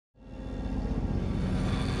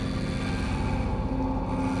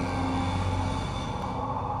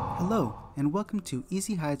Hello, and welcome to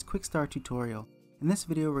Easy Hide's Quickstart tutorial. In this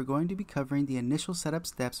video we're going to be covering the initial setup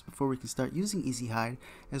steps before we can start using Easy Hide,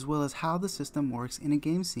 as well as how the system works in a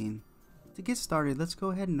game scene. To get started, let's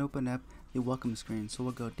go ahead and open up the welcome screen. So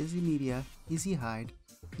we'll go Disney Media, Easy Hide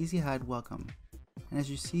Welcome. And as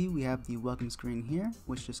you see, we have the welcome screen here,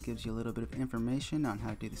 which just gives you a little bit of information on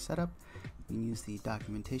how to do the setup. You can use the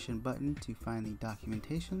documentation button to find the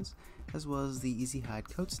documentations, as well as the Easy Hide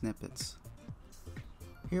code snippets.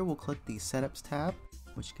 Here we'll click the Setups tab,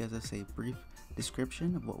 which gives us a brief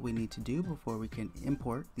description of what we need to do before we can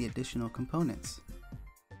import the additional components.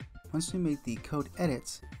 Once we make the code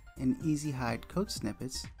edits in Easy Hide code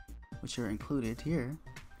snippets, which are included here,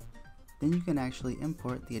 then you can actually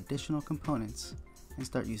import the additional components and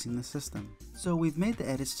start using the system. So we've made the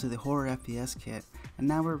edits to the Horror FPS Kit, and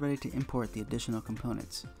now we're ready to import the additional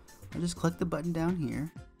components. I'll just click the button down here,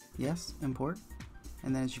 yes, import.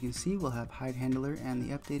 And then as you can see, we'll have Hide Handler and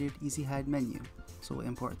the updated Easy Hide menu. So we'll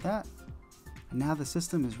import that, and now the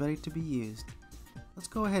system is ready to be used. Let's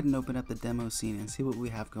go ahead and open up the demo scene and see what we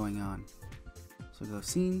have going on. So go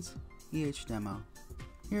Scenes, EH Demo.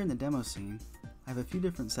 Here in the demo scene, I have a few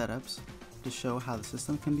different setups to show how the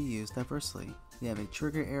system can be used diversely. We have a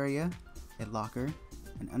trigger area, a locker,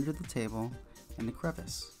 an under the table, and a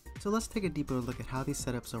crevice. So let's take a deeper look at how these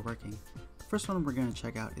setups are working. The first one we're going to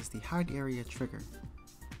check out is the Hide Area trigger.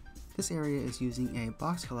 This area is using a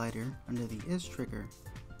box collider under the Is trigger,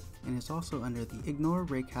 and it's also under the Ignore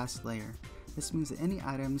Raycast layer. This means that any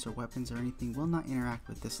items or weapons or anything will not interact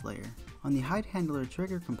with this layer. On the Hide Handler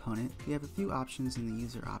trigger component, we have a few options in the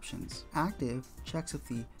user options. Active checks if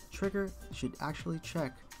the trigger should actually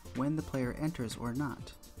check when the player enters or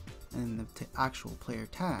not, and the actual player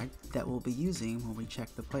tag that we'll be using when we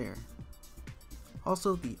check the player.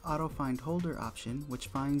 Also the Auto Find Holder option, which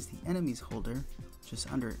finds the enemy's holder,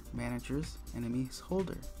 just under Manager's Enemy's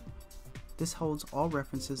Holder. This holds all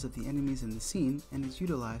references of the enemies in the scene and is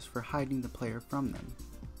utilized for hiding the player from them.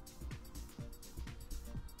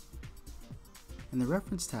 In the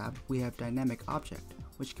Reference tab, we have Dynamic Object,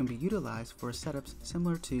 which can be utilized for setups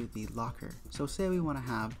similar to the locker. So say we want to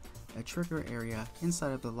have a trigger area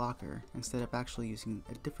inside of the locker instead of actually using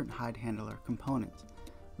a different Hide Handler component.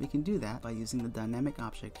 We can do that by using the dynamic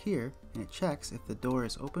object here, and it checks if the door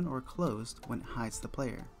is open or closed when it hides the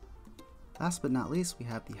player. Last but not least, we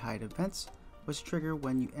have the Hide Events, which trigger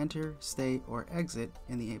when you enter, stay, or exit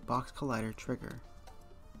in the box collider trigger.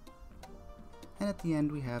 And at the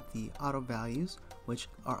end we have the auto values, which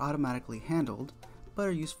are automatically handled, but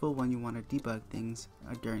are useful when you want to debug things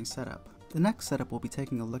during setup. The next setup we'll be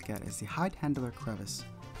taking a look at is the Hide Handler Crevice.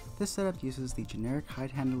 This setup uses the generic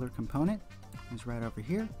Hide Handler component, is right over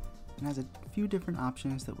here, and has a few different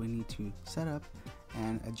options that we need to set up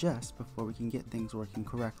and adjust before we can get things working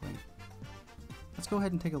correctly. Let's go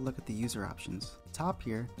ahead and take a look at the user options. Top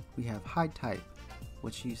here we have Hide Type,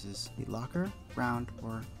 which uses the locker, round,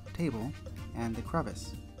 or table, and the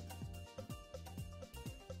crevice.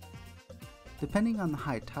 Depending on the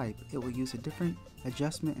hide type, it will use a different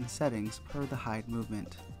adjustment and settings per the hide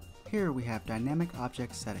movement. Here we have Dynamic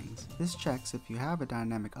Object Settings. This checks if you have a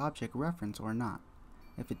dynamic object reference or not.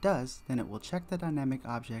 If it does, then it will check the dynamic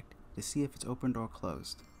object to see if it's opened or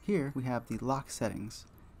closed. Here we have the Lock Settings.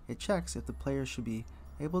 It checks if the player should be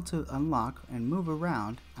able to unlock and move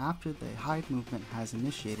around after the hide movement has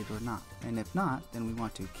initiated or not. And if not, then we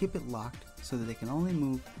want to keep it locked so that they can only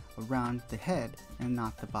move around the head and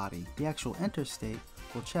not the body. The actual enter state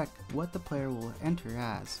will check what the player will enter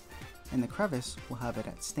as, and the crevice will have it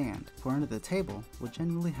at stand. For under the table, we'll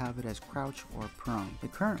generally have it as crouch or prone. The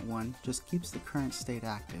current one just keeps the current state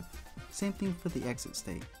active. Same thing for the exit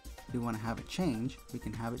state. If we want to have it change, we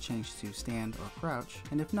can have it change to stand or crouch,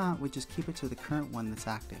 and if not, we just keep it to the current one that's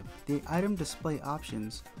active. The item display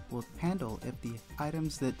options will handle if the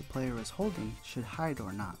items that the player is holding should hide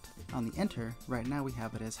or not. On the enter, right now we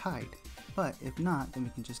have it as hide, but if not, then we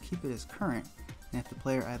can just keep it as current, and if the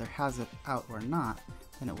player either has it out or not,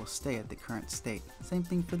 then it will stay at the current state. Same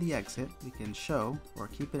thing for the exit, we can show or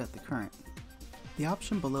keep it at the current. The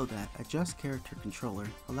option below that, Adjust Character Controller,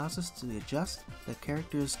 allows us to adjust the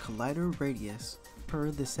character's collider radius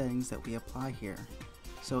per the settings that we apply here.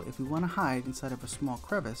 So if we want to hide inside of a small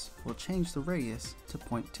crevice, we'll change the radius to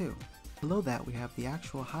 0.2. Below that we have the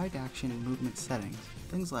actual hide action and movement settings,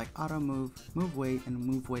 things like auto move, move wait, and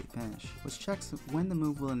move wait finish, which checks when the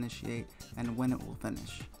move will initiate and when it will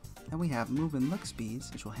finish. Then we have move and look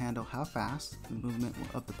speeds, which will handle how fast the movement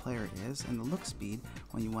of the player is, and the look speed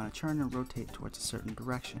when you want to turn and rotate towards a certain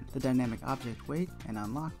direction. The dynamic object weight and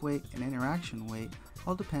unlock weight and interaction weight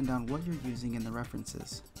all depend on what you're using in the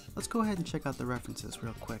references. Let's go ahead and check out the references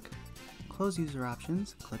real quick. close user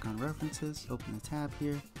options, click on references, open the tab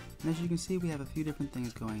here, and as you can see we have a few different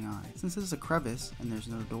things going on. Since this is a crevice and there's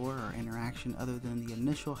no door or interaction other than the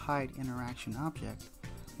initial hide interaction object,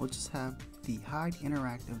 we'll just have the hide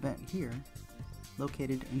interact event here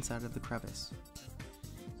located inside of the crevice,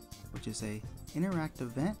 which is a interact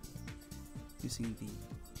event using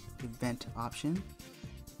the event option,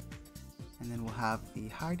 and then we'll have the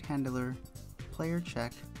hide handler player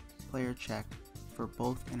check for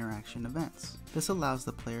both interaction events. This allows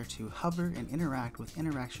the player to hover and interact with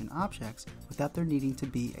interaction objects without there needing to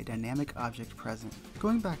be a dynamic object present.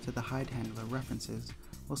 Going back to the hide handler references,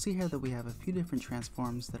 we'll see here that we have a few different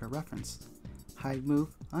transforms that are referenced: hide move,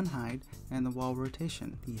 unhide, and the wall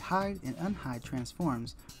rotation. The hide and unhide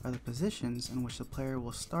transforms are the positions in which the player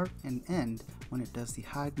will start and end when it does the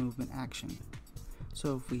hide movement action.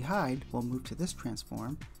 So if we hide, we'll move to this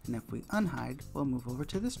transform, and if we unhide, we'll move over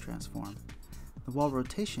to this transform. The wall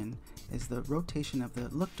rotation is the rotation of the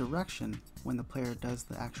look direction when the player does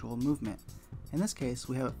the actual movement. In this case,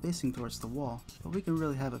 we have it facing towards the wall, but we can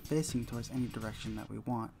really have it facing towards any direction that we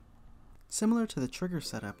want. Similar to the trigger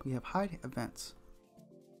setup, we have hide events.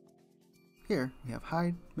 Here, we have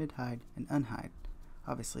hide, mid-hide, and unhide.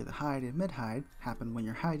 Obviously, the hide and mid-hide happen when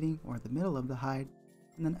you're hiding or in the middle of the hide,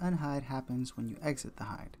 and then unhide happens when you exit the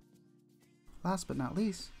hide. Last but not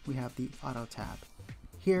least, we have the auto tab.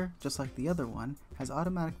 Here, just like the other one, has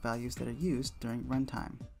automatic values that are used during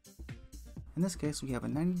runtime. In this case, we have a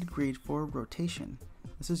 90-degree forward rotation.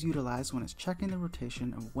 This is utilized when it's checking the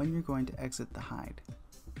rotation of when you're going to exit the hide.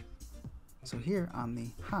 So here on the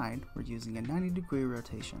hide, we're using a 90-degree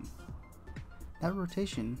rotation. That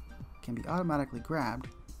rotation can be automatically grabbed,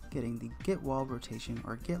 getting the get wall rotation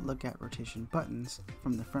or get look at rotation buttons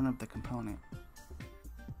from the front of the component.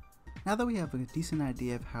 Now that we have a decent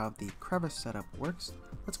idea of how the crevice setup works,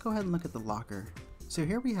 let's go ahead and look at the locker. So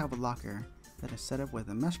here we have a locker that is set up with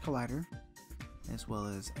a mesh collider, as well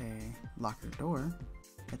as a locker door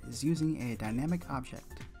that is using a dynamic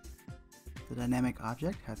object. The dynamic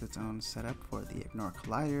object has its own setup for the ignore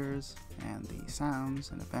colliders and the sounds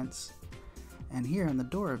and events. And here in the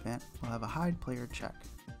door event, we'll have a hide player check.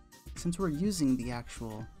 Since we're using the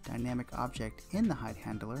actual dynamic object in the hide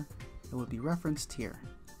handler, it will be referenced here.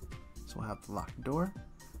 So we'll have the locked door.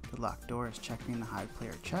 The locked door is checking the hide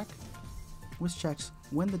player check, which checks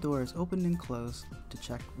when the door is opened and closed to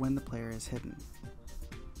check when the player is hidden.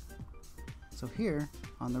 So here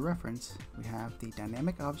on the reference, we have the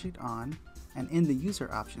dynamic object on, and in the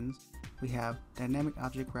user options, we have dynamic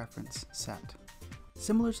object reference set.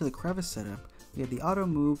 Similar to the crevice setup, we have the auto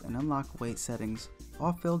move and unlock wait settings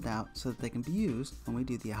all filled out so that they can be used when we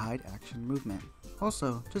do the hide action movement.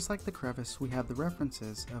 Also, just like the crevice, we have the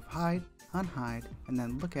references of hide, unhide, and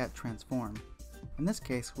then look at transform. In this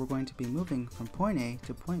case, we're going to be moving from point A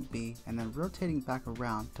to point B and then rotating back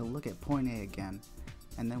around to look at point A again.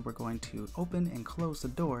 And then we're going to open and close the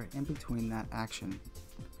door in between that action.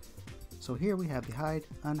 So here we have the hide,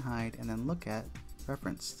 unhide, and then look at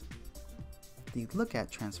referenced. The look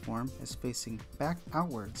at transform is facing back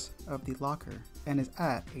outwards of the locker and is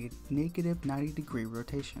at a negative 90-degree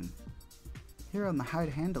rotation. Here on the hide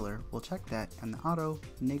handler, we'll check that in the auto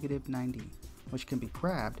negative 90, which can be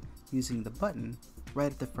grabbed using the button right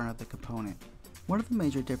at the front of the component. One of the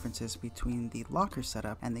major differences between the locker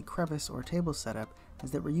setup and the crevice or table setup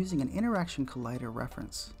is that we're using an interaction collider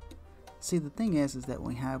reference. See, the thing is that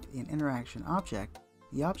when we have an interaction object,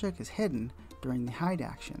 the object is hidden during the hide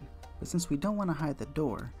action, but since we don't want to hide the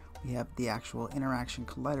door, we have the actual interaction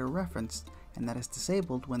collider referenced, and that is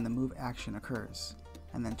disabled when the move action occurs,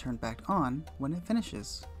 and then turned back on when it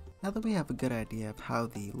finishes. Now that we have a good idea of how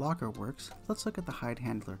the locker works, let's look at the hide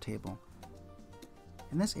handler table.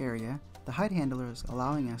 In this area, the hide handler is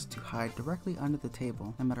allowing us to hide directly under the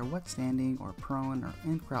table no matter what standing or prone or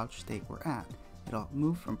in crouch state we're at. It'll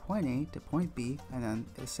move from point A to point B, and then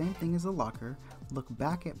the same thing as the locker, look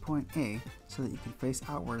back at point A so that you can face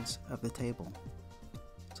outwards of the table.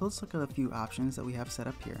 So let's look at a few options that we have set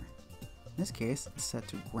up here. In this case, it's set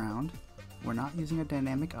to ground. We're not using a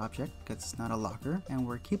dynamic object because it's not a locker, and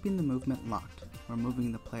we're keeping the movement locked. We're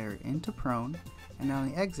moving the player into prone, and on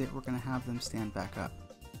the exit we're going to have them stand back up.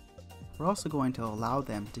 We're also going to allow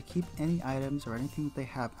them to keep any items or anything that they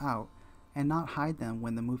have out and not hide them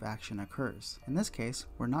when the move action occurs. In this case,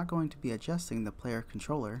 we're not going to be adjusting the player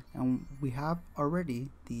controller, and we have already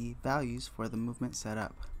the values for the movement set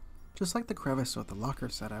up. Just like the crevice or the locker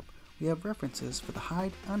setup, we have references for the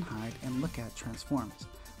hide, unhide, and look at transforms,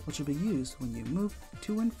 which will be used when you move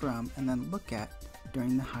to and from and then look at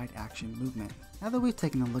during the hide action movement. Now that we've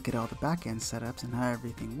taken a look at all the back-end setups and how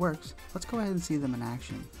everything works, let's go ahead and see them in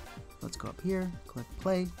action. Let's go up here, click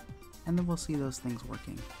play, and and then we'll see those things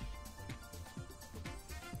working.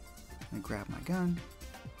 I'm gonna grab my gun,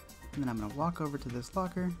 and then I'm gonna walk over to this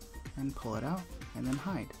locker and pull it out and then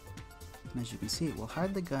hide. And as you can see, it will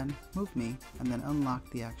hide the gun, move me, and then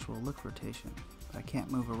unlock the actual look rotation. But I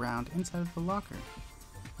can't move around inside of the locker.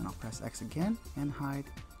 And I'll press X again and hide,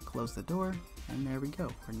 close the door, and there we go.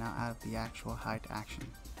 We're now out of the actual hide action.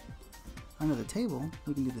 Under the table,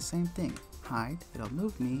 we can do the same thing. Hide, it'll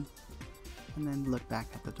move me, and then look back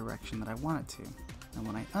at the direction that I want it to. And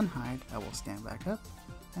when I unhide, I will stand back up,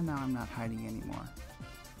 and now I'm not hiding anymore.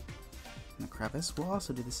 In the crevice, we'll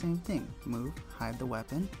also do the same thing. Move, hide the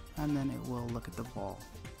weapon, and then it will look at the wall.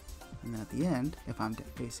 And then at the end, if I'm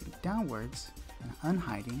facing downwards and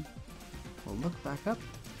unhiding, we'll look back up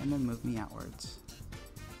and then move me outwards.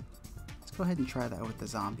 Let's go ahead and try that with the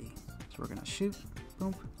zombie. So we're gonna shoot,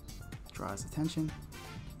 boom, draw his attention,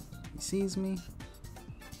 he sees me,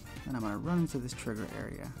 and I'm gonna run into this trigger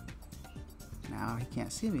area. Now he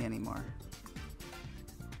can't see me anymore.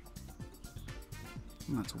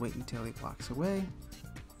 Let's wait until he walks away.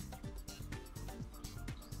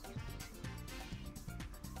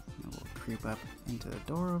 And we'll creep up into the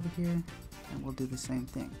door over here, and we'll do the same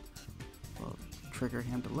thing. We'll trigger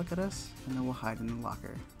him to look at us, and then we'll hide in the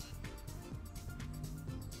locker.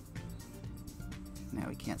 Now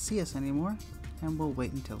he can't see us anymore, and we'll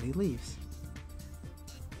wait until he leaves.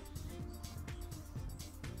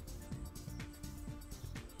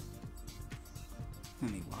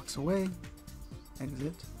 And he walks away.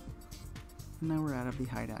 Exit, and now we're out of the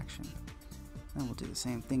hide action. Then we'll do the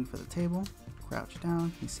same thing for the table. Crouch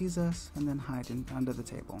down, he sees us, and then hide under the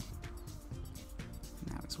table.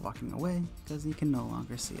 Now he's walking away because he can no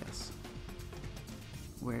longer see us.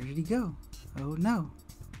 Where did he go? Oh no!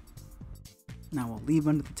 Now we'll leave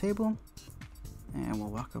under the table, and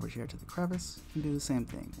we'll walk over here to the crevice and do the same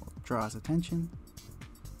thing. We'll draw his attention,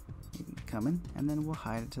 he can come in, and then we'll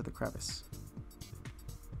hide into the crevice.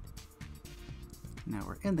 Now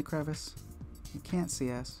we're in the crevice, he can't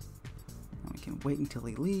see us, and we can wait until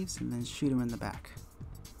he leaves and then shoot him in the back.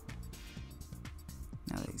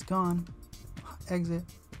 Now that he's gone, we'll exit,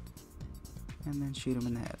 and then shoot him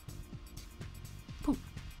in the head. Poop,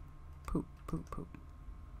 poop, poop, poop.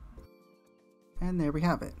 And there we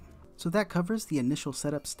have it. So that covers the initial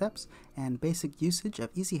setup steps and basic usage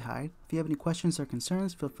of Easy Hide. If you have any questions or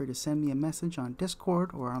concerns, feel free to send me a message on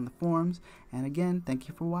Discord or on the forums. And again, thank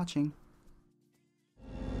you for watching.